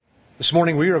This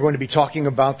morning we are going to be talking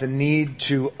about the need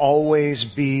to always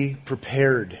be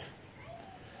prepared.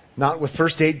 Not with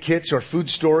first aid kits or food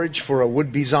storage for a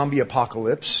would-be zombie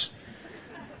apocalypse,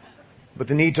 but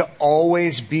the need to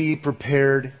always be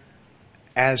prepared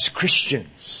as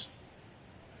Christians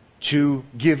to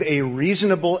give a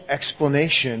reasonable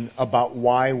explanation about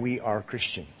why we are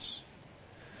Christians.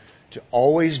 To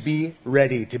always be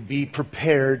ready, to be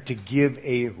prepared to give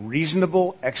a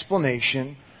reasonable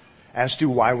explanation as to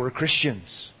why we're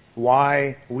Christians,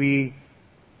 why we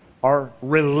are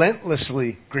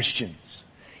relentlessly Christians.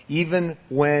 Even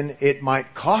when it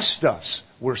might cost us,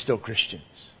 we're still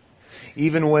Christians.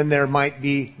 Even when there might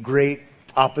be great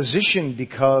opposition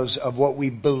because of what we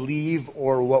believe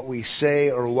or what we say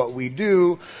or what we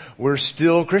do, we're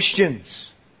still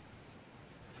Christians.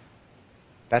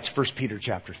 That's 1 Peter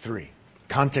chapter 3.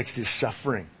 Context is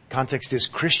suffering. Context is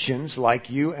Christians like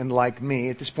you and like me.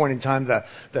 At this point in time,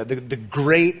 the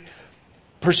great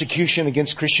persecution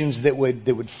against Christians that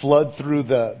would flood through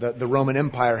the Roman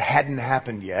Empire hadn't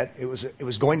happened yet. It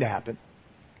was going to happen.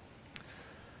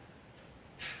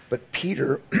 But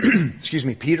Peter,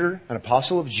 Peter, an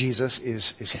apostle of Jesus,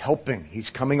 is helping. He's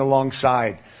coming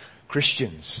alongside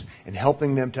Christians and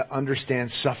helping them to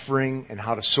understand suffering and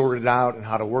how to sort it out and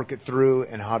how to work it through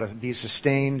and how to be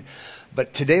sustained.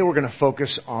 But today we're going to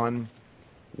focus on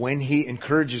when he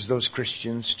encourages those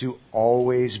Christians to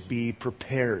always be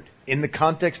prepared. In the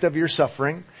context of your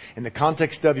suffering, in the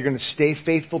context of you're going to stay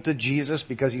faithful to Jesus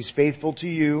because he's faithful to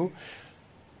you,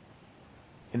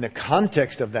 in the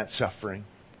context of that suffering,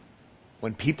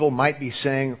 when people might be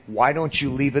saying, why don't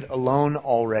you leave it alone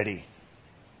already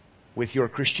with your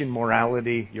Christian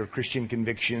morality, your Christian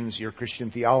convictions, your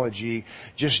Christian theology,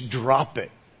 just drop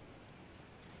it.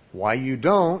 Why you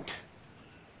don't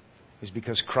is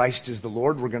because Christ is the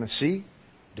Lord, we're going to see.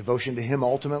 Devotion to him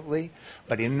ultimately.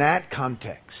 But in that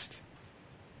context,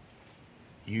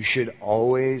 you should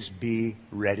always be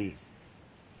ready.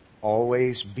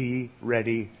 Always be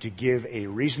ready to give a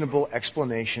reasonable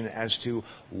explanation as to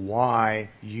why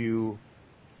you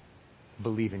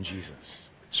believe in Jesus.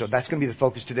 So that's going to be the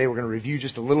focus today. We're going to review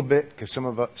just a little bit because some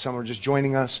are just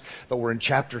joining us. But we're in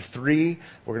chapter 3.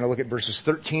 We're going to look at verses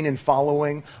 13 and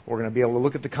following. We're going to be able to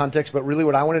look at the context. But really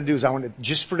what I want to do is I want to,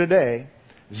 just for today,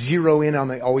 zero in on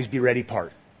the always be ready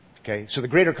part. Okay? So the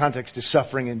greater context is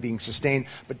suffering and being sustained.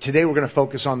 But today we're going to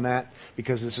focus on that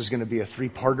because this is going to be a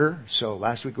three-parter. So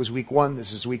last week was week 1.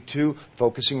 This is week 2,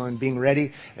 focusing on being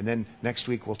ready. And then next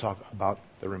week we'll talk about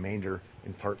the remainder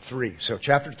in part 3. So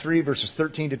chapter 3, verses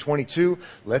 13 to 22,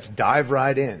 let's dive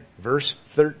right in. Verse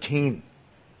 13.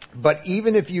 But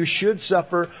even if you should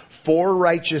suffer for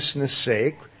righteousness'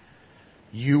 sake,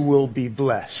 you will be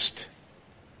blessed.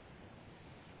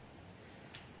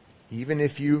 Even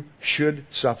if you should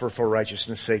suffer for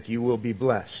righteousness' sake, you will be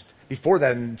blessed. Before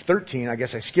that, in 13, I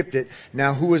guess I skipped it.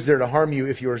 Now, who is there to harm you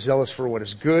if you are zealous for what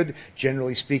is good?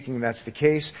 Generally speaking, that's the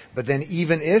case. But then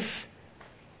even if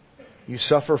you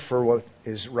suffer for what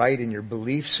is right in your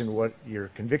beliefs and what your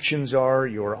convictions are,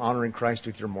 you're honoring Christ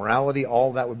with your morality,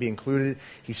 all that would be included.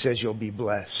 He says you'll be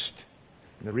blessed.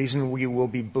 And the reason we will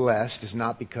be blessed is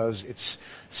not because it's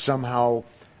somehow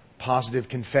positive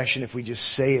confession. If we just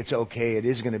say it's okay, it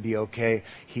is going to be okay.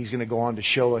 He's going to go on to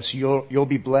show us you'll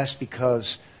be blessed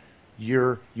because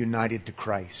you're united to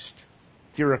Christ.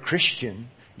 If you're a Christian,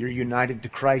 you're united to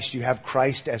Christ. You have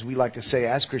Christ, as we like to say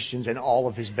as Christians, and all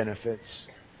of his benefits,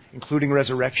 including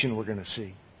resurrection, we're going to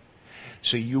see.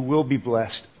 So you will be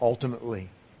blessed ultimately.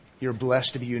 You're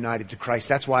blessed to be united to Christ.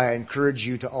 That's why I encourage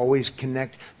you to always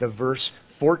connect verse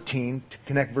 14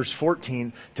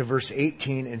 to verse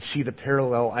 18 and see the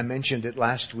parallel. I mentioned it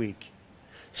last week.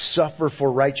 Suffer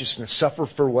for righteousness. Suffer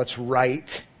for what's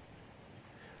right.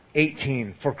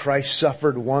 18, for Christ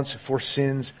suffered once for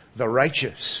sins, the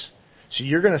righteous. So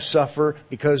you're going to suffer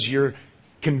because your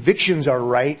convictions are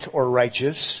right or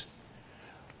righteous.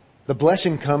 The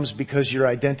blessing comes because you're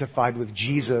identified with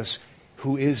Jesus,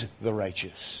 who is the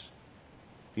righteous.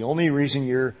 The only reason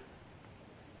you're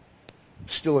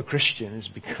still a Christian is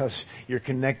because you're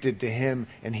connected to him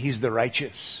and he's the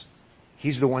righteous.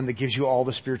 He's the one that gives you all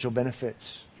the spiritual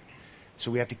benefits. So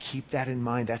we have to keep that in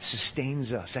mind. That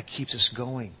sustains us. That keeps us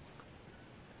going.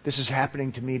 This is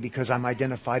happening to me because I'm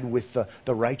identified with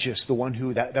the righteous, the one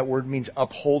who, that word means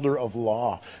upholder of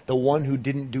law, the one who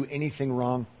didn't do anything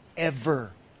wrong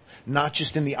ever. Not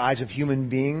just in the eyes of human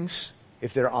beings,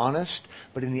 if they're honest,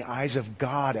 but in the eyes of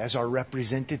God as our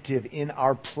representative in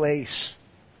our place.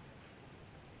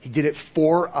 He did it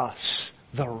for us,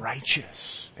 the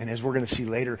righteous. And as we're going to see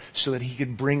later, so that he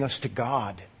could bring us to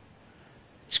God.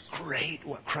 It's great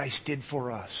what Christ did for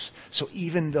us. So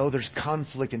even though there's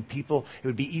conflict in people, it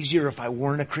would be easier if I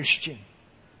weren't a Christian.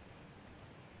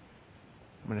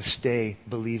 I'm going to stay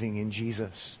believing in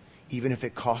Jesus, even if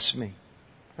it costs me.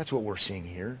 That's what we're seeing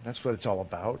here. That's what it's all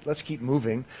about. Let's keep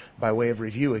moving by way of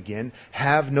review again.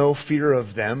 Have no fear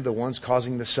of them, the ones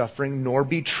causing the suffering, nor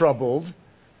be troubled.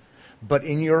 But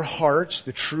in your hearts,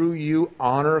 the true you,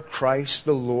 honor Christ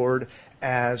the Lord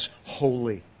as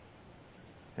holy.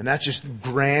 And that's just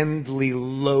grandly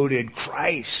loaded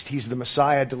Christ. He's the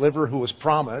Messiah, deliverer who was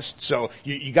promised. So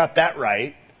you got that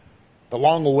right. The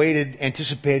long-awaited,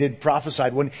 anticipated,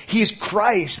 prophesied one. He is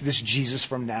Christ, this Jesus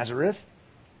from Nazareth.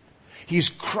 He's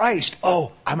Christ.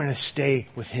 Oh, I'm going to stay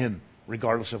with Him,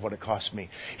 regardless of what it costs me.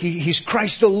 He's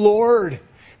Christ the Lord.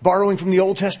 Borrowing from the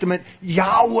Old Testament,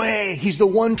 Yahweh. He's the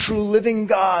one true living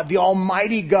God, the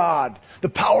Almighty God, the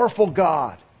powerful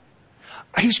God.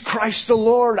 He's Christ the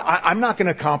Lord. I'm not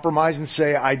going to compromise and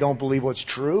say I don't believe what's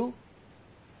true.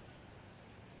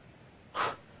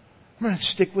 I'm going to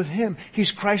stick with Him. He's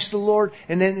Christ the Lord.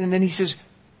 And then He says,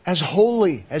 as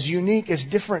holy, as unique, as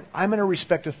different. I'm going to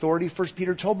respect authority. 1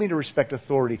 Peter told me to respect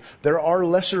authority. There are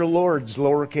lesser lords,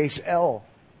 lowercase l.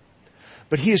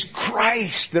 But He is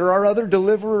Christ. There are other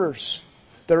deliverers.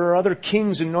 There are other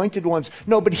kings, anointed ones.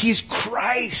 No, but He's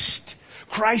Christ.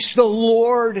 Christ the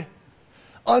Lord.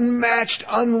 Unmatched,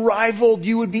 unrivaled.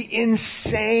 You would be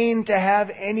insane to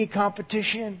have any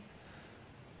competition.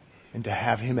 And to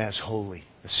have Him as holy.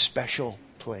 A special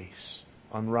place.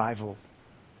 Unrivaled.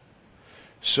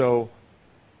 So,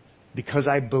 because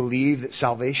I believe that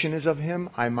salvation is of Him,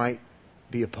 I might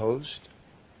be opposed.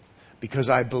 Because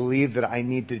I believe that I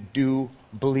need to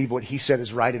believe what He said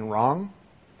is right and wrong,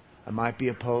 I might be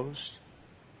opposed.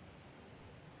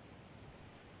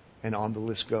 And on the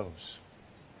list goes.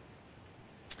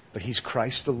 But He's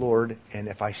Christ the Lord, and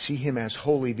if I see Him as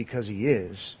holy because He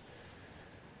is,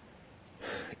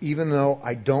 even though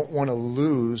I don't want to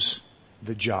lose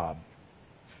the job,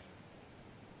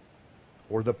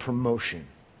 or the promotion,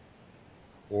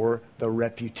 or the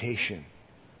reputation,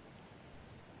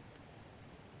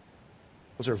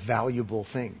 those are valuable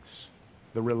things.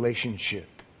 The relationship,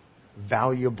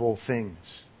 valuable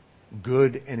things,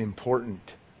 good and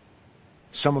important,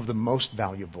 some of the most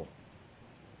valuable.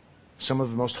 Some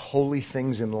of the most holy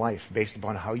things in life based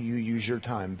upon how you use your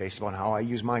time, based upon how I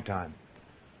use my time,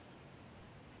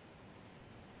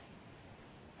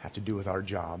 have to do with our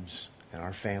jobs and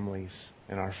our families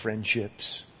and our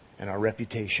friendships and our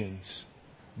reputations.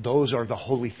 Those are the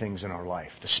holy things in our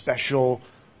life. The special,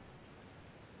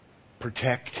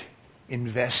 protect,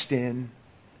 invest in.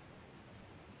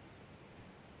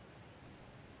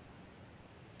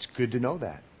 It's good to know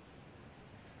that.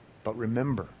 But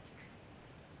remember,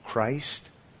 Christ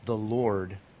the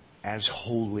Lord as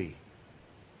holy.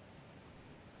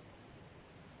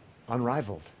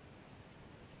 Unrivaled.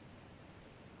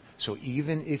 So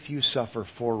even if you suffer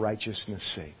for righteousness'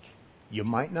 sake, you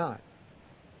might not.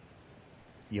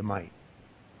 You might.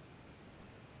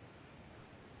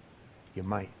 You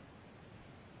might.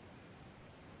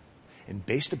 And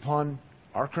based upon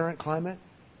our current climate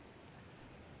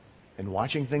and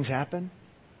watching things happen,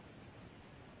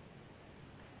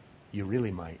 you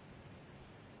really might.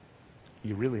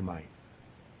 You really might.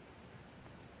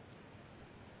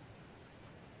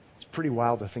 It's pretty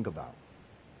wild to think about.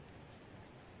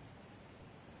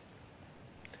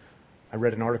 I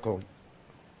read an article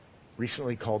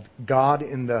recently called God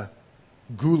in the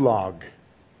Gulag,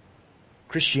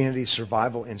 Christianity's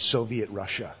Survival in Soviet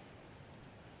Russia.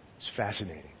 It's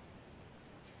fascinating.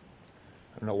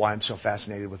 I don't know why I'm so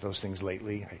fascinated with those things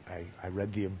lately. I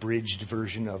read the abridged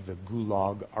version of the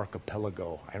Gulag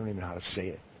Archipelago. I don't even know how to say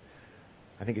it.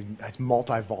 I think it's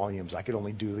multi-volumes. I could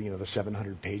only do the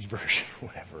 700-page version,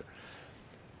 whatever.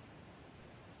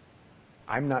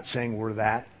 I'm not saying we're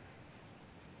that.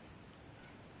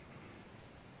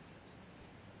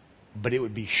 But it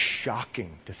would be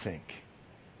shocking to think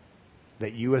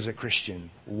that you as a Christian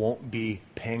won't be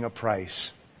paying a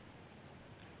price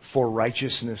for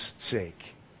righteousness'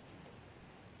 sake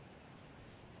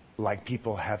like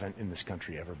people haven't in this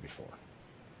country ever before.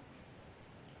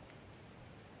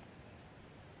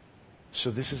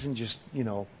 So this isn't just,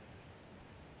 a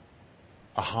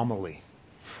homily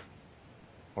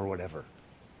or whatever.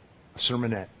 A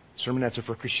sermonette. Sermonettes are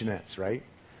for Christianettes, right?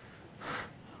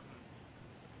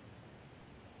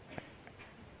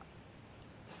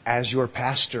 As your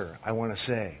pastor, I want to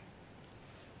say,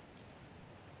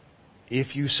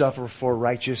 if you suffer for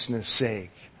righteousness'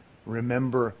 sake,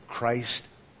 remember Christ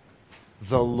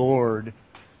the Lord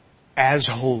as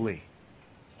holy.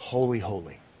 Holy,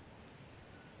 holy.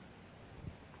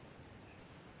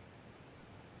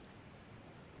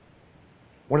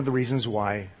 One of the reasons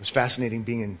why it was fascinating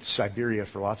being in Siberia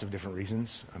for lots of different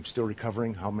reasons. I'm still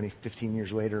recovering, 15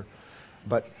 years later.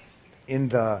 But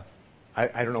I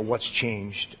don't know what's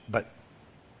changed, but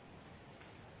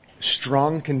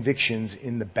strong convictions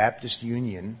in the Baptist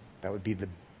Union, that would be the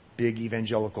big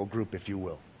evangelical group, if you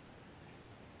will,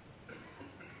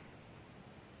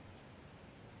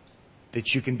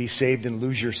 that you can be saved and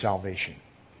lose your salvation.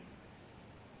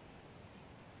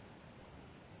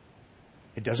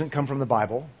 It doesn't come from the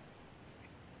Bible.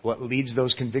 What leads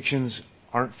those convictions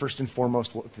aren't first and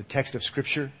foremost what the text of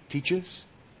Scripture teaches.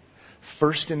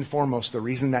 First and foremost, the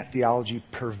reason that theology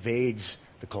pervades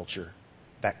the culture,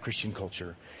 that Christian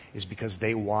culture, is because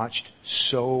they watched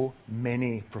so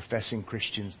many professing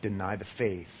Christians deny the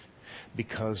faith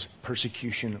because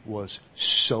persecution was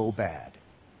so bad.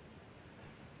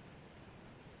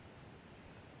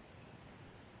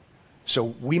 So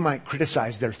we might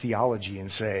criticize their theology and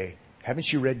say,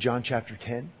 haven't you read John chapter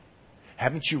 10?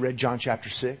 Haven't you read John chapter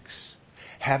 6?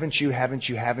 Haven't you?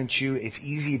 It's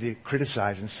easy to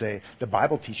criticize and say, the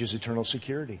Bible teaches eternal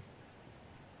security.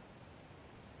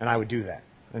 And I would do that.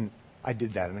 And I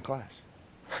did that in a class.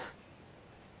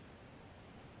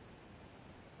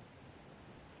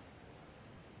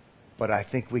 But I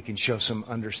think we can show some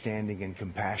understanding and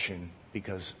compassion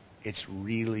because it's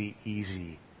really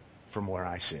easy from where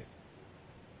I sit.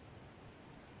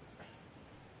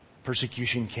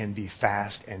 Persecution can be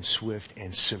fast and swift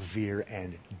and severe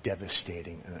and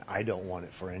devastating, and I don't want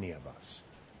it for any of us.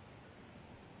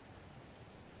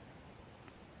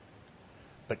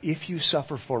 But if you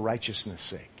suffer for righteousness'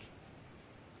 sake,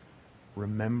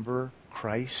 remember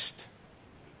Christ.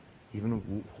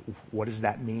 Even what does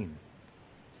that mean?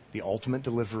 The ultimate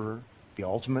deliverer, the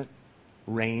ultimate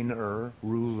reigner,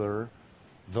 ruler,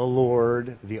 the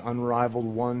Lord, the unrivaled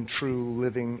one, true,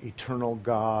 living, eternal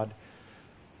God,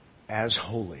 as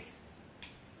holy,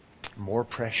 more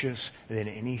precious than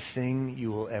anything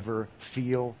you will ever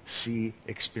feel, see,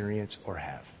 experience, or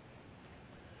have.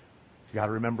 You've got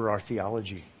to remember our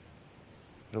theology.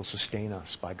 It'll sustain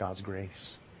us by God's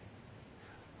grace.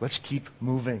 Let's keep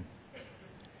moving.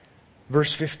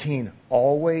 Verse 15,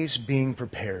 always being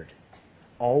prepared.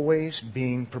 Always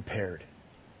being prepared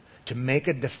to make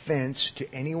a defense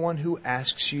to anyone who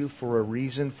asks you for a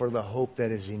reason for the hope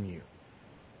that is in you.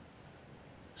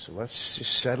 So let's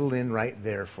just settle in right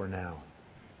there for now.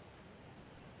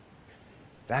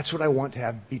 That's what I want to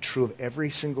have be true of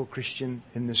every single Christian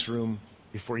in this room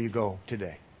before you go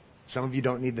today. Some of you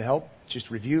don't need the help. Just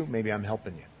review. Maybe I'm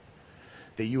helping you.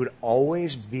 That you would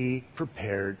always be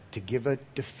prepared to give a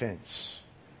defense.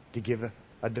 To give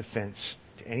a defense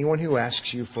to anyone who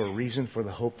asks you for a reason for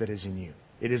the hope that is in you.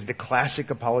 It is the classic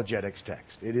apologetics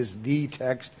text. It is the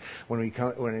text when we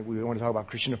want to talk about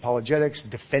Christian apologetics,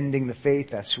 defending the faith.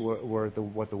 That's what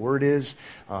the word is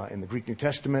in the Greek New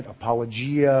Testament.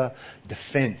 Apologia,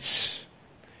 defense.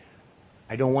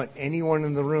 I don't want anyone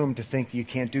in the room to think that you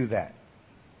can't do that.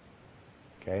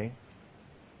 Okay?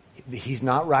 He's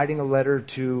not writing a letter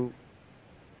to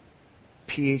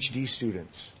PhD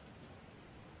students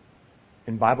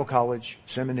in Bible college,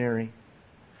 seminary,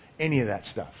 any of that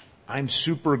stuff. I'm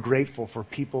super grateful for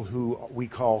people who we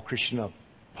call Christian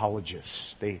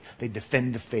apologists. They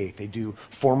defend the faith. They do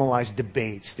formalized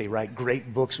debates. They write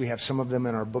great books. We have some of them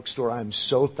in our bookstore. I'm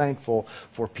so thankful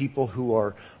for people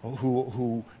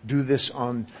who do this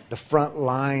on the front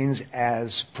lines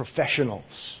as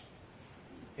professionals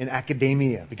in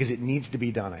academia, because it needs to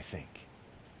be done, I think.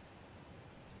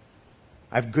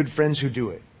 I have good friends who do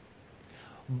it.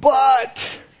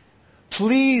 But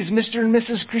please, Mr. and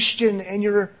Mrs. Christian and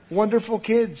your wonderful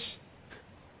kids,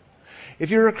 if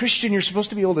you're a Christian, you're supposed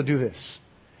to be able to do this.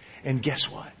 And guess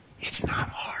what? It's not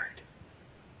hard.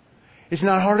 It's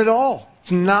not hard at all.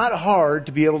 It's not hard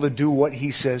to be able to do what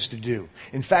He says to do.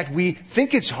 In fact, we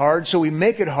think it's hard, so we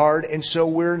make it hard, and so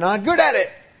we're not good at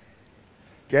it.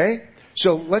 Okay?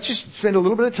 So let's just spend a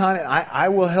little bit of time, and I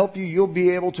will help you. You'll be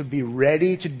able to be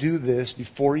ready to do this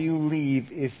before you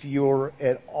leave if you're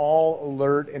at all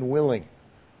alert and willing.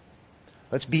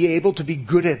 Let's be able to be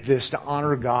good at this to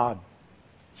honor God.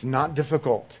 It's not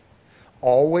difficult.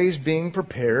 Always being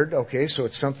prepared. Okay, so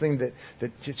it's something that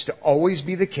it's to always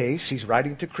be the case. He's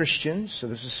writing to Christians, so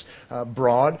this is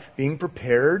broad. Being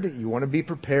prepared. You want to be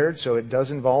prepared, so it does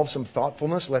involve some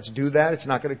thoughtfulness. Let's do that. It's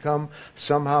not going to come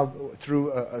somehow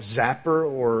through a zapper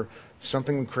or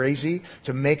something crazy.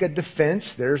 To make a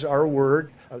defense, there's our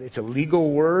word. It's a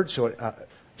legal word, so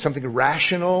something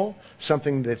rational,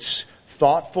 something that's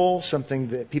thoughtful, something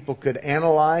that people could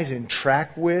analyze and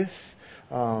track with.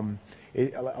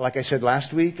 Like I said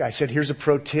last week, I said, here's a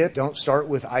pro tip. Don't start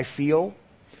with I feel,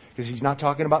 because he's not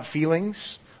talking about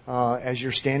feelings. as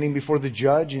you're standing before the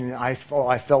judge and I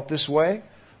felt this way.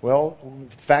 Well,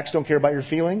 facts don't care about your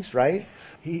feelings, right?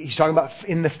 He's talking about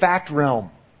in the fact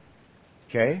realm.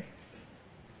 Okay?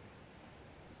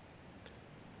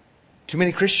 Too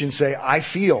many Christians say, I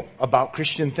feel about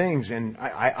Christian things, and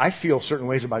I feel certain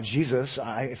ways about Jesus.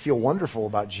 I feel wonderful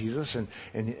about Jesus, and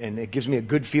it gives me a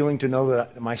good feeling to know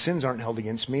that my sins aren't held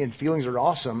against me, and feelings are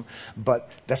awesome, but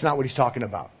that's not what he's talking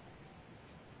about.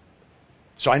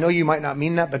 So I know you might not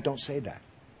mean that, but don't say that.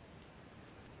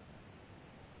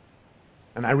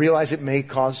 And I realize it may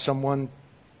cause someone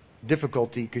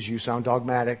difficulty because you sound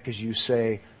dogmatic, because you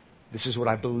say, this is what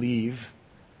I believe.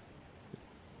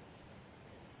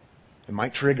 It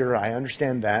might trigger, I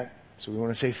understand that. So we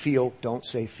want to say feel, don't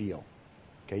say feel.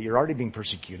 Okay, you're already being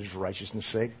persecuted for righteousness'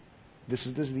 sake. This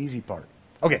is the easy part.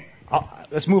 Okay,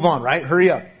 let's move on, right? Hurry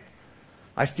up.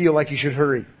 I feel like you should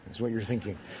hurry, is what you're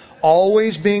thinking.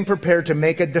 Always being prepared to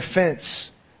make a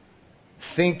defense.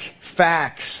 Think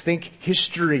facts, think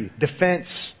history,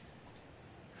 defense.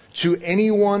 To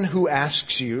anyone who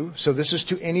asks you, so this is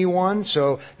to anyone,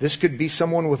 so this could be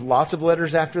someone with lots of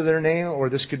letters after their name, or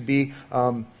this could be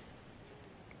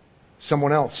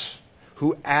someone else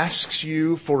who asks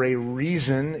you for a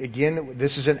reason. Again,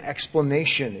 this is an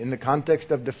explanation. In the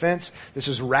context of defense, this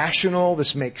is rational,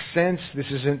 this makes sense,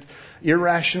 this isn't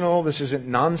irrational, this isn't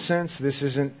nonsense, this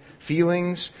isn't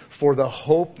feelings, for the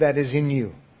hope that is in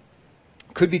you.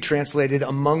 Could be translated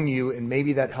among you, and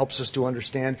maybe that helps us to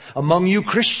understand among you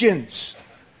Christians.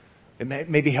 It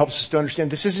maybe helps us to understand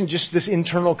this isn't just this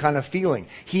internal kind of feeling.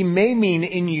 He may mean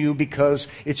in you because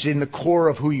it's in the core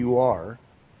of who you are.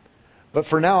 But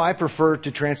for now, I prefer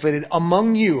to translate it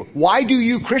among you. Why do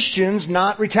you Christians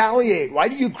not retaliate? Why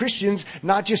do you Christians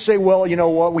not just say, well, you know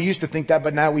what, we used to think that,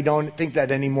 but now we don't think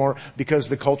that anymore because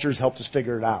the culture has helped us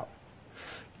figure it out?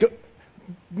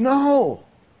 No.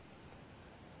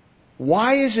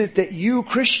 Why is it that you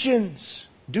Christians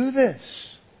do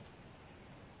this?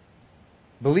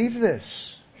 Believe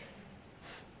this.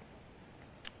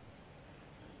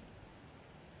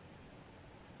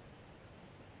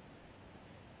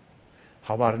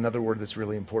 How about another word that's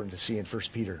really important to see in 1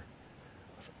 Peter?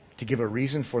 To give a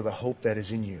reason for the hope that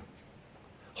is in you.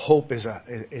 Hope is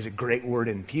a great word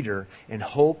in Peter, and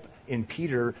hope in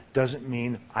Peter doesn't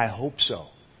mean I hope so.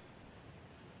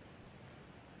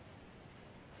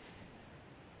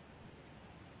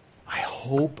 I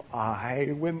hope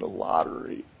I win the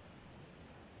lottery.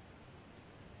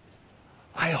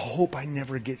 I hope I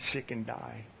never get sick and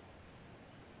die.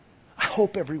 I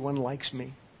hope everyone likes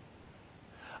me.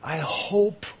 I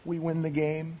hope we win the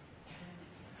game.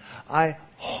 I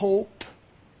hope.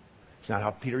 It's not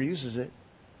how Peter uses it.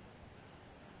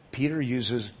 Peter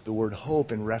uses the word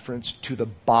hope in reference to the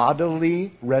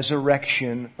bodily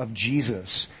resurrection of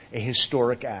Jesus, a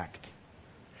historic act.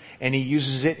 And he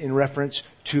uses it in reference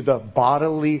to the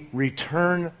bodily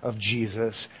return of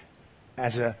Jesus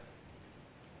as a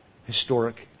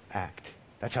historic act.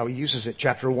 That's how he uses it.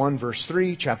 Chapter 1, verse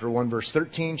 3, chapter 1, verse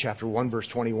 13, chapter 1, verse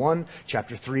 21,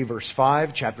 chapter 3, verse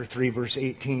 5, chapter 3, verse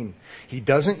 18. He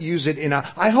doesn't use it in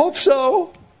a, I hope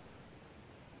so.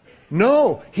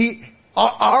 No,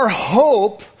 our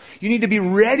hope, you need to be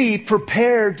ready,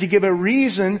 prepared to give a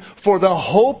reason for the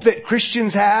hope that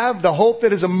Christians have, the hope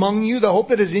that is among you, the hope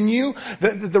that is in you.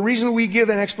 The reason we give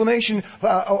an explanation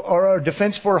or a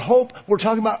defense for hope, we're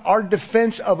talking about our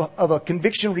defense of a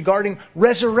conviction regarding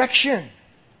resurrection.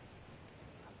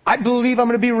 I believe I'm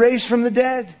going to be raised from the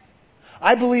dead.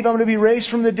 I believe I'm going to be raised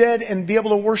from the dead and be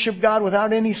able to worship God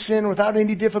without any sin, without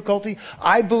any difficulty.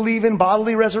 I believe in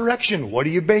bodily resurrection. What do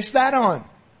you base that on?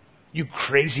 You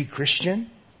crazy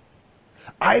Christian?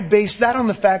 I base that on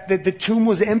the fact that the tomb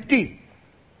was empty.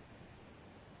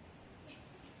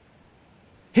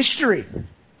 History.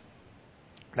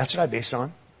 That's what I base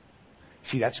on.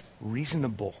 See, that's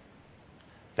reasonable.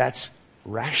 That's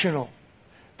rational.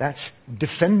 That's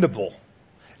defendable.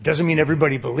 Doesn't mean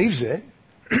everybody believes it.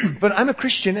 But I'm a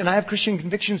Christian and I have Christian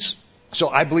convictions. So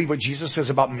I believe what Jesus says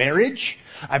about marriage.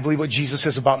 I believe what Jesus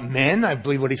says about men. I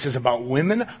believe what he says about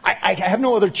women. I have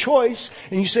no other choice.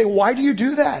 And you say, why do you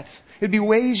do that? It'd be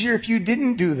way easier if you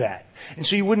didn't do that. And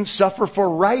so you wouldn't suffer for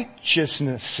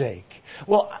righteousness' sake.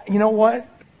 Well, you know what?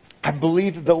 I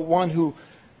believe the one who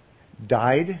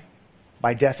died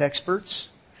by death experts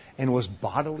and was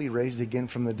bodily raised again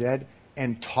from the dead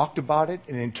and talked about it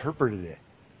and interpreted it.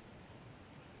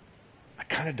 I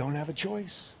kind of don't have a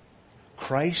choice.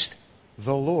 Christ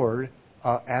the Lord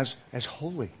as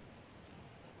holy.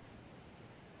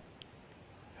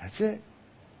 That's it.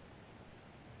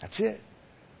 That's it.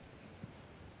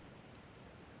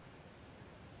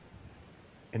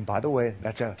 And by the way,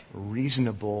 that's a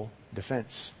reasonable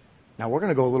defense. Now, we're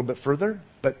going to go a little bit further,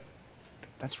 but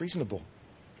that's reasonable.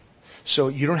 So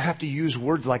you don't have to use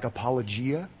words like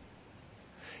apologia.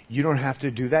 You don't have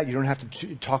to do that. You don't have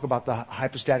to talk about the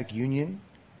hypostatic union.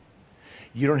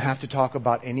 You don't have to talk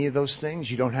about any of those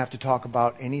things. You don't have to talk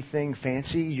about anything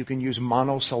fancy. You can use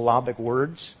monosyllabic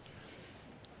words.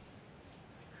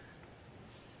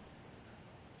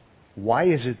 Why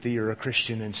is it that you're a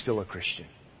Christian and still a Christian?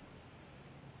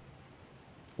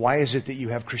 Why is it that you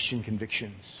have Christian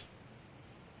convictions?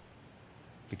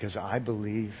 Because I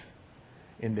believe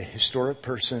in the historic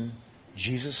person,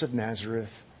 Jesus of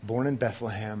Nazareth, born in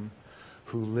Bethlehem,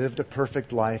 who lived a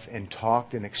perfect life and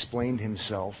talked and explained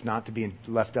himself, not to be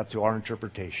left up to our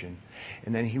interpretation.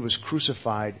 And then he was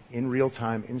crucified in real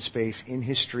time, in space, in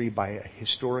history by a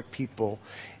historic people.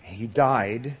 He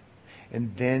died,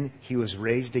 and then he was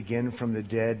raised again from the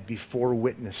dead before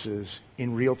witnesses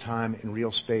in real time, in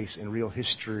real space, in real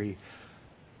history.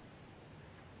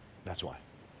 That's why.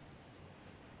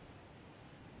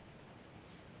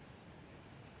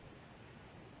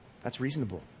 That's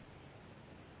reasonable.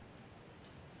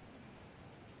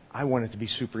 I want it to be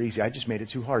super easy. I just made it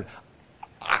too hard.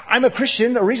 I'm a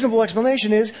Christian. A reasonable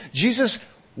explanation is Jesus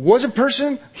was a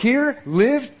person here,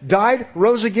 lived, died,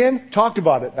 rose again, talked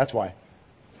about it. That's why.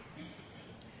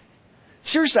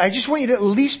 Seriously, I just want you to at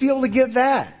least be able to get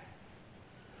that.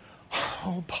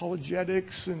 Oh,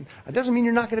 apologetics. And it doesn't mean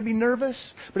you're not going to be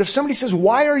nervous. But if somebody says,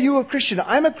 why are you a Christian?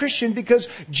 I'm a Christian because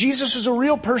Jesus is a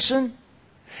real person.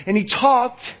 And he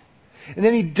talked. And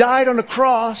then he died on a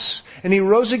cross. And he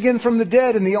rose again from the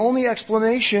dead. And the only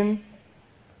explanation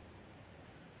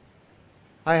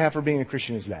I have for being a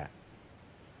Christian is that.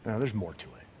 No, there's more to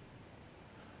it.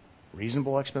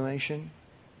 Reasonable explanation.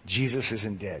 Jesus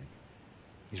isn't dead.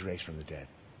 He's raised from the dead.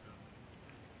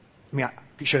 I mean,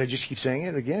 should I just keep saying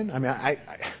it again? I mean,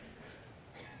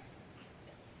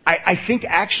 I think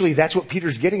actually that's what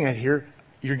Peter's getting at here.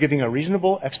 You're giving a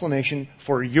reasonable explanation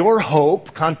for your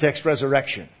hope, context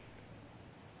resurrection.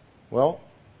 Well,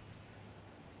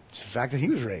 it's the fact that he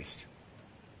was raised.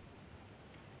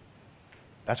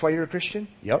 That's why you're a Christian?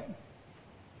 Yep.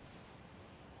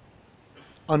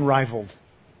 Unrivaled.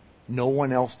 No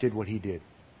one else did what he did.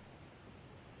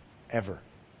 Ever.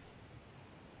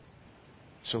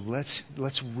 So let's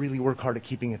really work hard at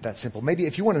keeping it that simple. Maybe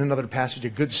if you want another passage, a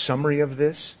good summary of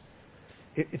this,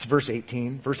 it's verse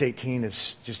 18. Verse 18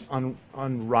 is just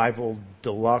unrivaled,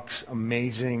 deluxe,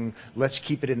 amazing. Let's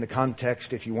keep it in the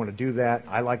context if you want to do that.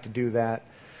 I like to do that.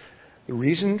 The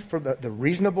reason for the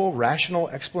reasonable, rational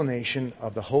explanation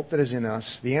of the hope that is in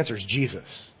us, the answer is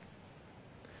Jesus.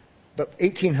 But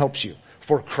 18 helps you.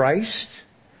 For Christ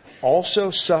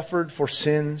also suffered for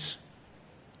sins.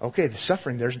 Okay, the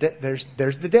suffering, there's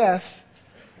the death.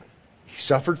 He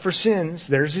suffered for sins.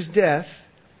 There's his death.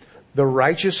 The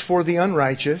righteous for the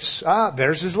unrighteous.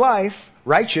 There's his life.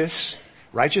 Righteous.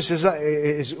 Righteous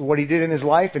is what he did in his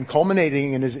life and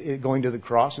culminating in his going to the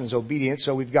cross and his obedience.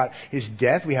 So we've got his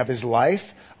death. We have his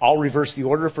life. I'll reverse the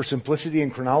order for simplicity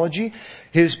and chronology.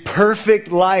 His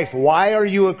perfect life. Why are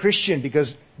you a Christian?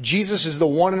 Because Jesus is the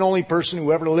one and only person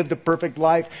who ever lived a perfect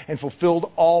life and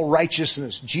fulfilled all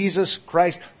righteousness. Jesus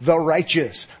Christ, the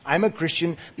righteous. I'm a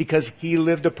Christian because he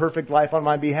lived a perfect life on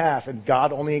my behalf. And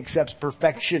God only accepts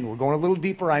perfection. We're going a little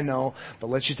deeper, I know. But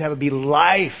let's just have it be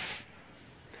life.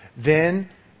 Then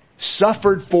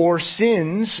suffered for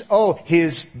sins. Oh,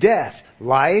 his death.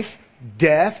 Life,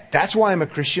 death. That's why I'm a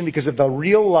Christian, because of the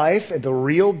real life and the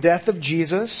real death of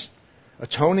Jesus.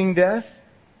 Atoning death.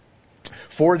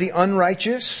 For the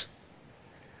unrighteous,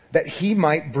 that he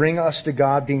might bring us to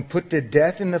God, being put to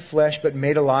death in the flesh, but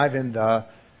made alive in the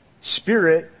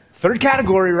spirit. Third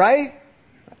category, right?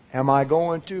 Am I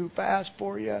going too fast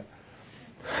for you?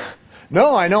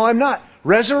 No, I know I'm not.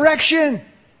 Resurrection.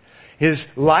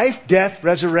 His life, death,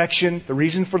 resurrection. The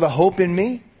reason for the hope in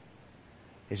me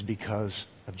is because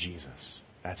of Jesus.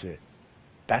 That's it.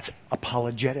 That's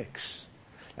apologetics.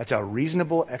 That's a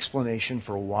reasonable explanation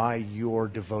for why you're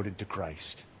devoted to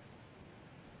Christ.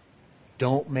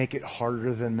 Don't make it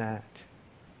harder than that.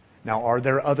 Now, are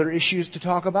there other issues to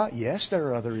talk about? Yes, there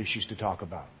are other issues to talk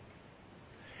about.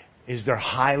 Is there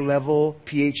high-level,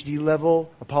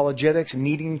 PhD-level apologetics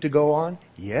needing to go on?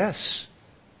 Yes.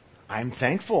 I'm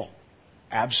thankful.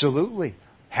 Absolutely.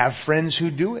 Have friends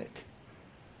who do it.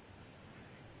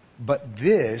 But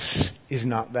this is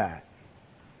not that.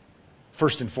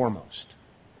 First and foremost.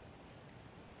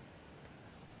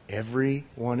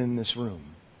 Everyone in this room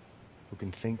who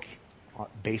can think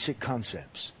basic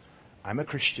concepts. I'm a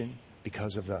Christian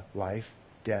because of the life,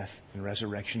 death, and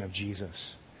resurrection of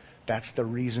Jesus. That's the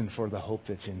reason for the hope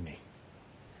that's in me.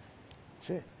 That's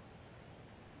it.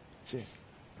 That's it.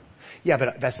 Yeah,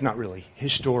 but that's not really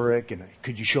historic. And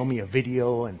could you show me a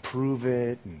video and prove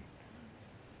it? And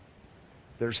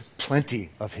there's plenty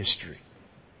of history.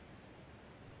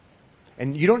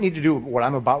 And you don't need to do what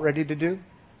I'm about ready to do.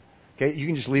 Okay, you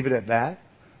can just leave it at that.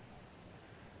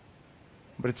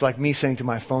 But it's like me saying to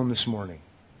my phone this morning,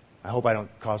 I hope I don't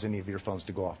cause any of your phones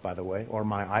to go off, by the way, or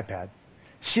my iPad.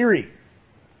 Siri,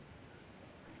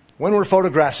 when were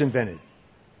photographs invented?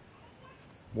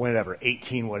 Whatever,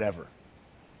 18 whatever.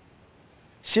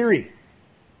 Siri,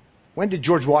 when did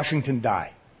George Washington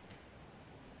die?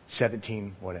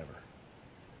 17 whatever.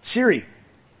 Siri,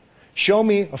 show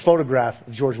me a photograph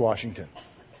of George Washington.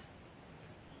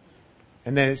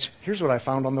 And then here's what I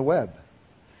found on the web.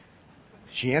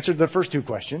 She answered the first two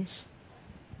questions.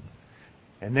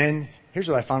 And then here's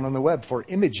what I found on the web for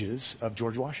images of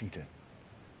George Washington.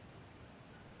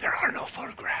 There are no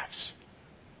photographs.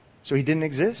 So he didn't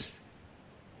exist?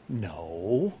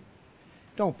 No.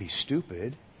 Don't be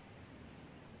stupid.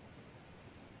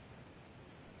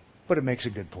 But it makes a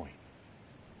good point.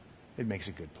 It makes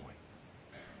a good point.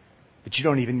 But you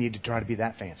don't even need to try to be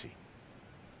that fancy.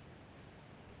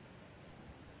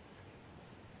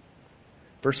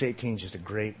 Verse 18 is just a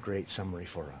great, great summary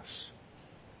for us.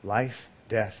 Life,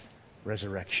 death,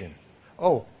 resurrection.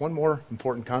 Oh, one more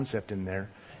important concept in there.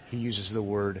 He uses the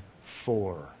word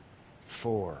for.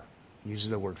 For. He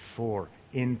uses the word for.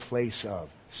 In place of.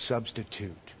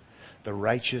 Substitute. The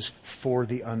righteous for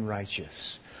the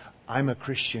unrighteous. I'm a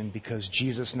Christian because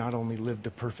Jesus not only lived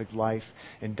a perfect life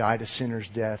and died a sinner's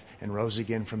death and rose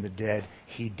again from the dead,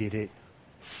 He did it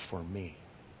for me.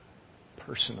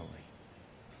 Personally.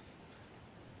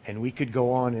 And we could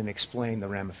go on and explain the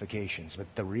ramifications.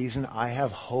 But the reason I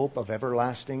have hope of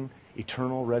everlasting,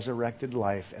 eternal, resurrected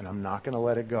life, and I'm not going to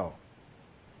let it go,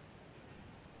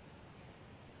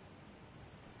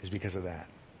 is because of that.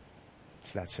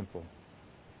 It's that simple.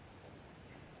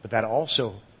 But that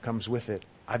also comes with it.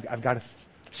 I've got to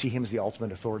see Him as the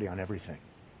ultimate authority on everything.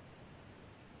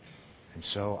 And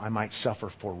so I might suffer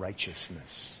for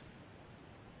righteousness,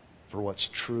 for what's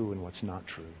true and what's not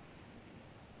true.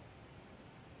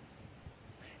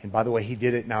 And by the way, He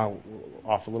did it, now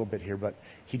off a little bit here, but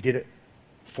He did it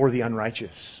for the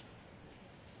unrighteous.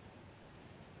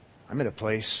 I'm at a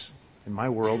place in my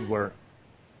world where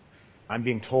I'm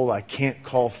being told I can't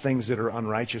call things that are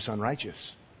unrighteous,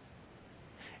 unrighteous.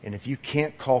 And if you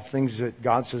can't call things that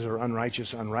God says are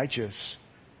unrighteous, unrighteous,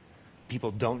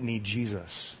 people don't need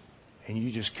Jesus. And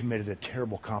you just committed a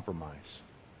terrible compromise.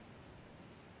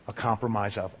 A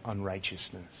compromise of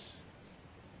unrighteousness.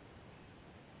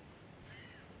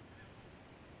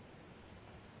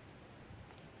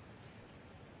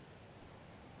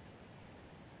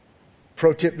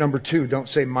 Pro tip number 2, don't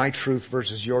say my truth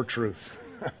versus your truth.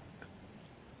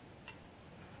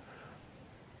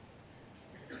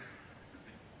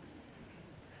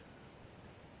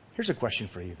 Here's a question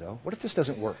for you, though. What if this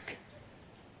doesn't work?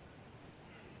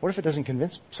 What if it doesn't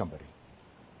convince somebody?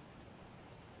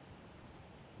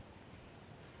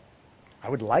 I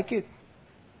would like it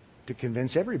to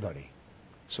convince everybody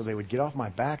so they would get off my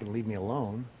back and leave me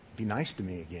alone, be nice to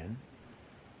me again.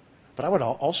 But I would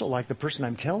also like the person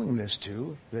I'm telling this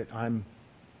to, that I'm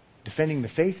defending the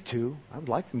faith to, I would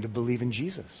like them to believe in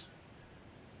Jesus.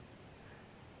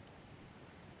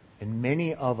 And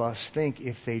many of us think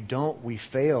if they don't, we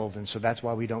failed, and so that's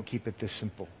why we don't keep it this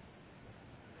simple.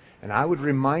 And I would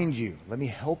remind you, let me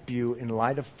help you in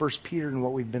light of 1 Peter and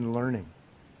what we've been learning.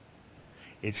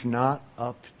 It's not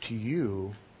up to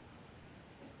you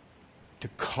to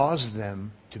cause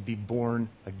them to be born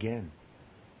again.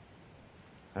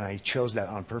 And I chose that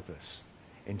on purpose.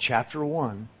 In chapter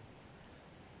 1,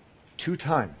 2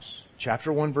 times.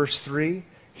 Chapter 1, verse 3,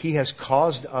 He has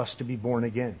caused us to be born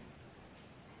again.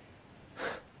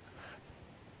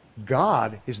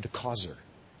 God is the causer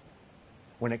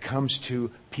when it comes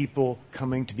to people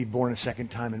coming to be born a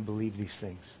second time and believe these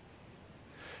things.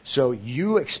 So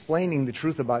you explaining the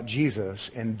truth about Jesus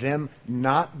and them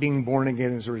not being born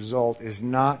again as a result is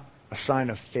not a sign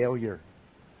of failure,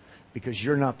 because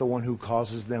you're not the one who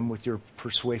causes them with your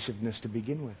persuasiveness to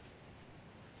begin with.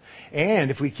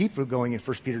 And if we keep going in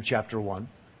 1 Peter chapter 1,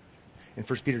 in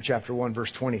 1 Peter chapter 1,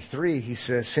 verse 23, he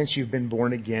says, since you've been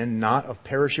born again, not of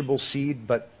perishable seed,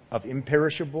 but of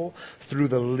imperishable, through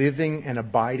the living and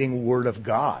abiding Word of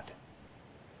God.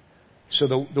 So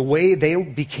the way they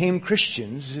became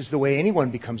Christians is the way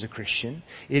anyone becomes a Christian.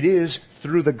 It is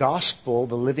through the gospel,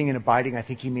 the living and abiding, I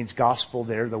think he means gospel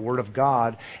there, the Word of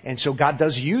God. And so God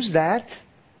does use that.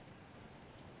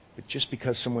 But just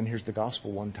because someone hears the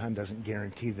gospel one time doesn't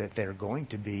guarantee that they're going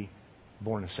to be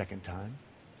born a second time.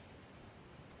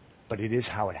 But it is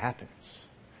how it happens.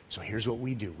 So here's what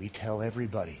we do. We tell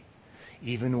everybody.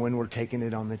 Even when we're taking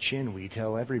it on the chin, we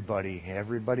tell everybody.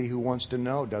 Everybody who wants to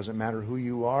know, doesn't matter who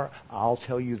you are, I'll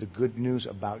tell you the good news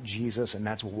about Jesus, and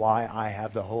that's why I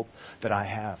have the hope that I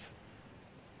have.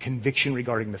 Conviction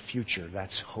regarding the future,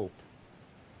 that's hope.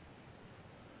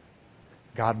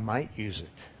 God might use it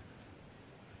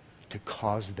to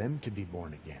cause them to be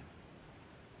born again.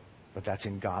 But that's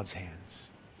in God's hands.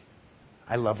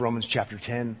 I love Romans chapter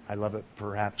 10. I love it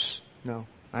perhaps. No,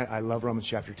 I love Romans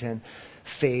chapter 10.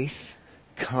 Faith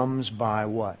comes by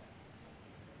what?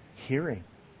 Hearing.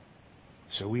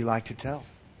 So we like to tell.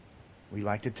 We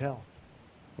like to tell.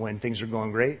 When things are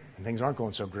going great and things aren't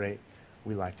going so great,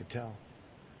 we like to tell.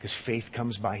 Because faith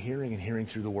comes by hearing, and hearing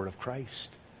through the word of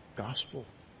Christ. Gospel.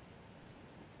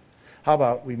 How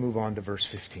about we move on to verse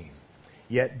 15?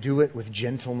 Yet do it with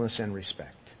gentleness and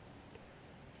respect.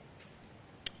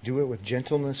 Do it with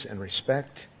gentleness and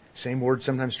respect. Same word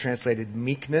sometimes translated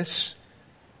meekness.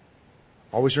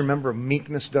 Always remember,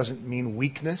 meekness doesn't mean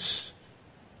weakness.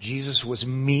 Jesus was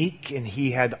meek and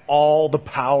he had all the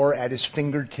power at his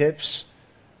fingertips.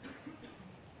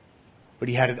 But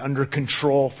he had it under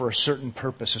control for a certain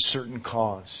purpose, a certain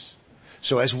cause.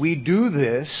 So as we do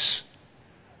this,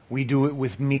 we do it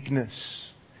with meekness.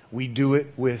 We do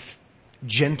it with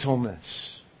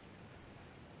gentleness.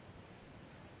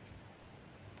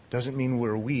 Doesn't mean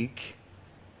we're weak.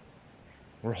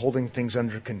 We're holding things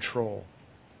under control.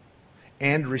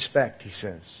 And respect, he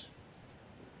says.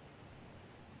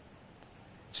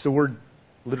 It's the word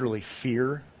literally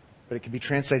fear, but it can be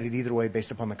translated either way based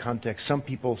upon the context. Some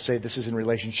people say this is in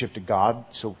relationship to God,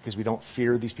 so because we don't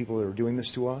fear these people that are doing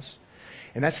this to us.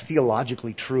 And that's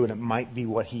theologically true, and it might be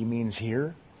what he means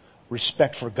here.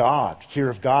 Respect for God, fear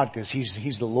of God, because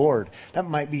he's the Lord. That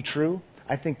might be true.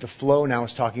 I think the flow now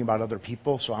is talking about other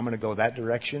people, so I'm going to go that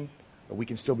direction, but we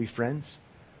can still be friends.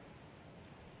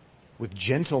 With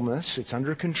gentleness, it's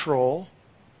under control,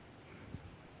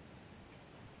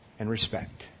 and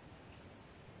respect.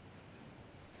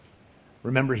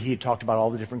 Remember, he had talked about all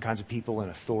the different kinds of people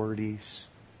and authorities.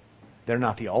 They're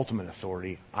not the ultimate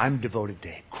authority. I'm devoted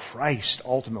to Christ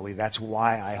ultimately. That's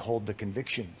why I hold the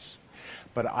convictions.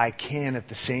 But I can, at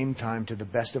the same time, to the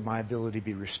best of my ability,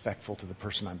 be respectful to the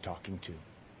person I'm talking to.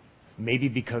 Maybe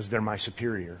because they're my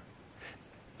superior,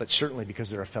 but certainly because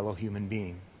they're a fellow human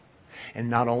being. And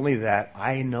not only that,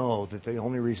 I know that the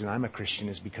only reason I'm a Christian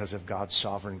is because of God's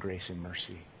sovereign grace and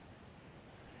mercy.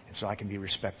 And so I can be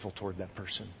respectful toward that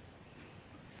person.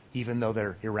 Even though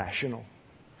they're irrational,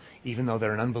 even though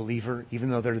they're an unbeliever, even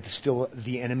though they're still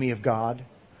the enemy of God,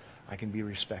 I can be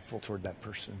respectful toward that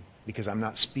person. Because I'm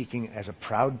not speaking as a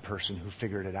proud person who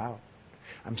figured it out.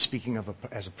 I'm speaking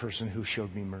as a person who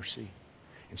showed me mercy.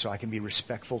 And so I can be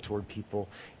respectful toward people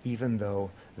even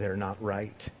though they're not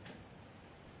right.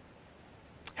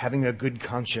 Having a good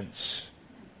conscience.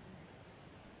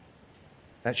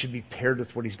 That should be paired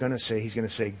with what he's going to say. He's going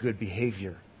to say good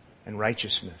behavior and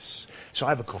righteousness. So I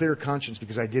have a clear conscience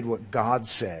because I did what God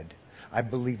said. I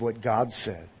believe what God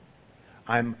said.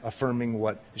 I'm affirming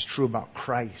what is true about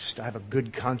Christ. I have a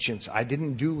good conscience. I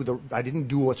didn't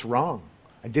do what's wrong.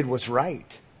 I did what's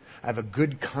right. I have a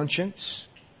good conscience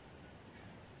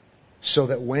so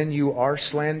that when you are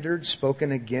slandered,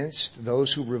 spoken against,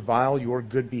 those who revile your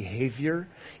good behavior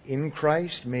in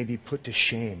Christ may be put to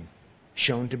shame,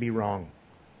 shown to be wrong.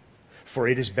 For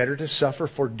it is better to suffer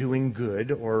for doing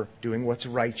good or doing what's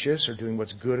righteous or doing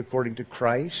what's good according to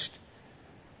Christ,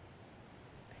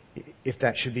 if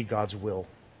that should be God's will,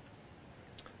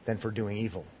 than for doing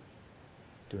evil,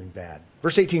 doing bad.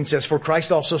 Verse 18 says, for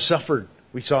Christ also suffered.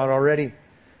 We saw it already.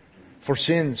 For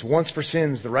sins, once for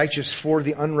sins, the righteous for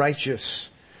the unrighteous,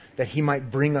 that he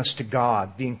might bring us to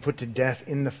God, being put to death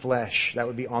in the flesh. That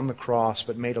would be on the cross,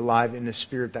 but made alive in the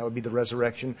spirit. That would be the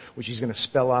resurrection, which he's going to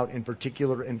spell out in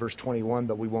particular in verse 21,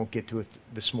 but we won't get to it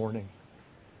this morning.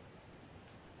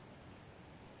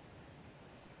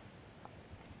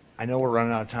 I know we're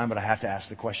running out of time, but I have to ask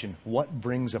the question, what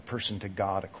brings a person to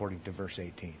God according to verse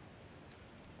 18?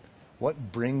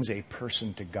 What brings a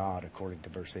person to God according to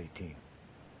verse 18?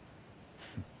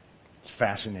 It's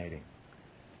fascinating.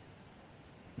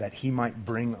 That he might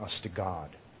bring us to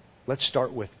God. Let's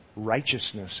start with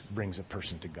righteousness brings a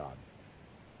person to God.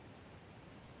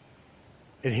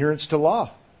 Adherence to law.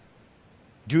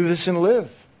 Do this and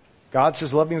live. God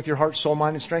says, love me with your heart, soul,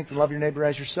 mind, and strength, and love your neighbor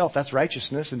as yourself. That's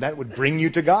righteousness, and that would bring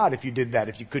you to God if you did that,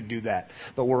 if you could do that.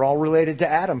 But we're all related to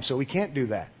Adam, so we can't do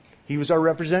that. He was our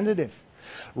representative.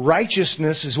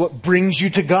 Righteousness is what brings you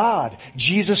to God.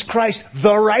 Jesus Christ,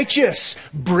 the righteous,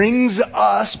 brings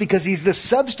us, because He's the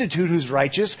substitute who's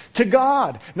righteous, to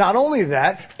God. Not only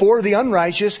that, for the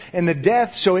unrighteous and the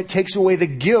death, so it takes away the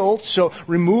guilt. So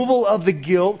removal of the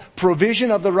guilt,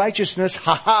 provision of the righteousness,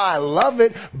 I love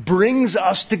it, brings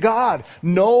us to God.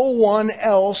 No one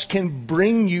else can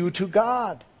bring you to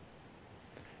God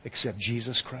except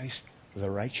Jesus Christ, the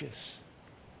righteous.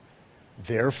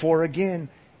 Therefore, again,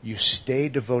 you stay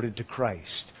devoted to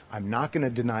Christ. I'm not going to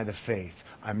deny the faith.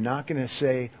 I'm not going to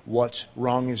say what's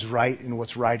wrong is right and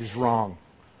what's right is wrong.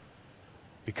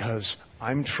 Because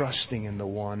I'm trusting in the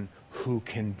one who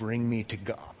can bring me to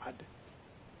God.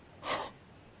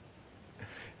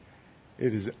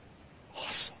 It is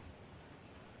awesome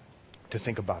to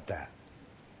think about that.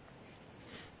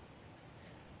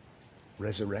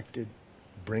 Resurrected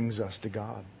brings us to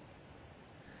God.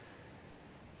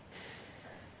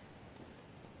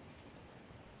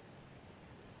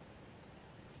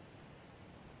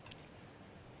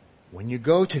 When you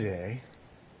go today,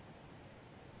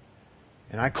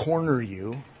 and I corner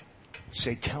you,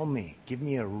 say, tell me, give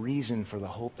me a reason for the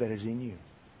hope that is in you.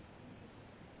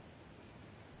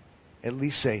 At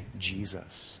least say,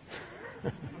 Jesus.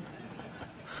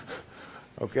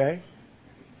 Okay?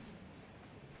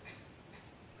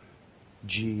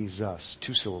 Jesus.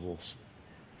 2 syllables.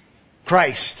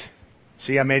 Christ.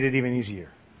 See, I made it even easier.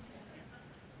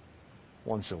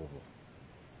 1 syllable.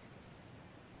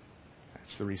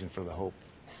 That's the reason for the hope.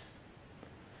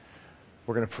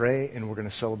 We're going to pray and we're going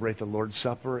to celebrate the Lord's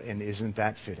Supper, and isn't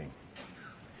that fitting?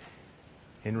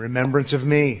 In remembrance of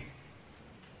me.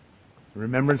 In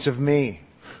remembrance of me.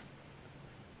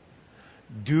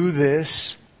 Do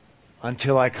this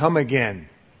until I come again.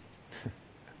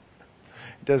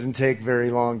 It doesn't take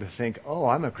very long to think, oh,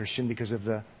 I'm a Christian because of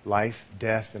the life,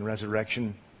 death, and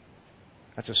resurrection.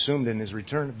 That's assumed in His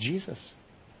return of Jesus.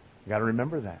 You've got to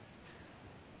remember that.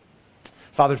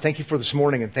 Father, thank you for this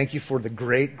morning, and thank you for the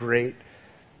great, great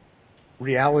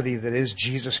reality that is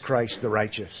Jesus Christ, the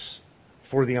righteous,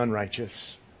 for the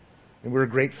unrighteous. And we're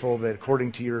grateful that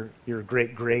according to your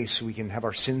great grace, we can have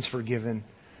our sins forgiven.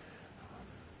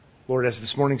 Lord, as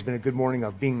this morning's been a good morning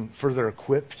of being further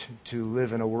equipped to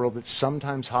live in a world that's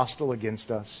sometimes hostile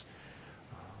against us,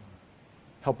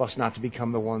 help us not to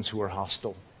become the ones who are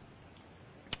hostile,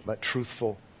 but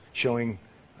truthful, showing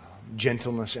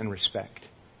gentleness and respect.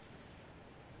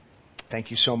 Thank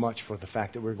you so much for the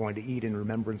fact that we're going to eat in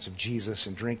remembrance of Jesus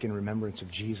and drink in remembrance of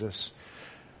Jesus.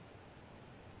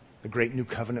 The great new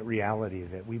covenant reality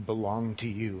that we belong to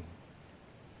you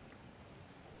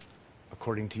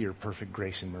according to your perfect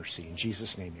grace and mercy. In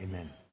Jesus' name, amen.